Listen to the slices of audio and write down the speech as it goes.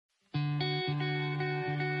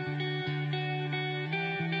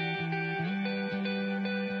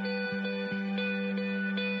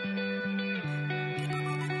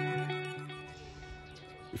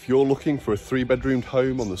If you're looking for a 3-bedroomed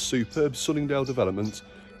home on the superb Sunningdale development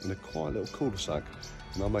in a quiet little cul-de-sac,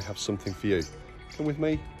 then I may have something for you. Come with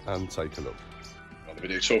me and take a look.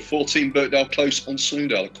 So 14 Birkdale Close on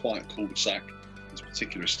Sunningdale, a quiet cul-de-sac. This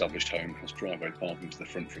particular established home has driveway parking to the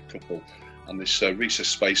front for a couple, and this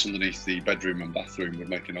recessed space underneath the bedroom and bathroom would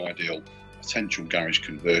make an ideal potential garage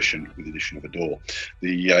conversion with the addition of a door.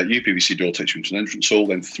 The UPVC door takes you into an entrance hall,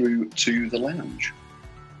 then through to the lounge.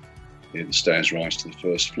 Here the stairs rise to the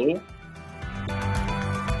first floor.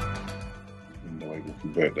 Window oval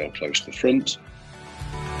from Birkdale Close to the front.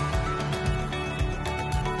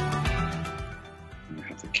 And we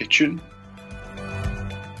have the kitchen.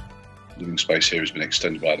 Living space here has been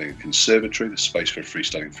extended by adding a conservatory, the space for a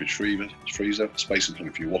freestanding fridge freezer, space and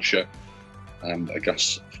plumbing for your washer, and a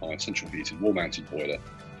gas-fired central heated wall-mounted boiler,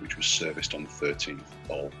 which was serviced on the 13th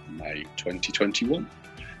of May 2021.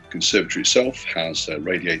 The conservatory itself has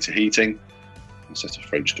radiator heating and a set of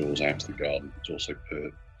French doors out to the garden. It also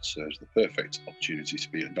serves the perfect opportunity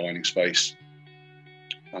to be a dining space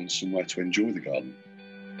and somewhere to enjoy the garden.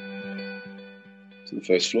 To the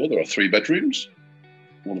first floor, there are 3 bedrooms.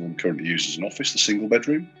 One of them currently used as an office, the single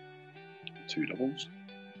bedroom, 2 doubles.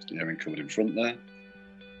 Steering covered in front there.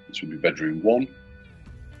 This would be bedroom 1.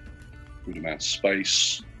 Good amount of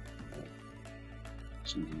space.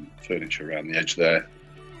 Some furniture around the edge there.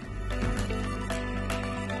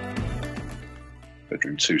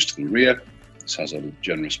 Bedroom 2 is to the rear. This has a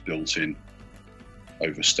generous built-in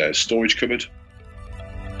overstairs storage cupboard.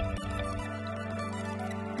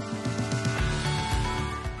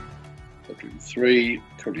 Bedroom 3,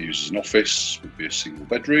 currently used as an office, would be a single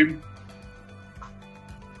bedroom.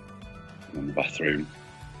 And then the bathroom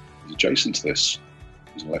is adjacent to this.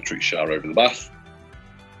 There's an electric shower over the bath.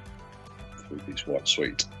 3-piece white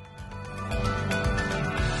suite.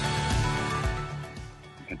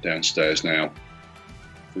 Head downstairs now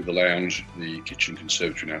through the lounge, the kitchen,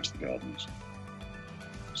 conservatory, and out to the gardens.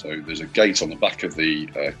 So there's a gate on the back of the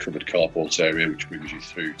covered carport area which brings you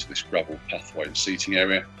through to this gravel pathway and seating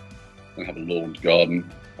area. Then have a lawned garden,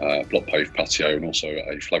 block paved patio, and also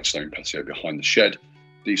a flagstone patio behind the shed.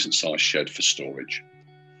 Decent sized shed for storage.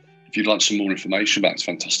 If you'd like some more information about this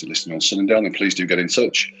fantastic listing on Sunningdale, then please do get in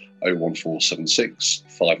touch. 01476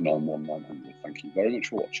 591 900. Thank you very much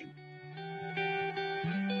for watching.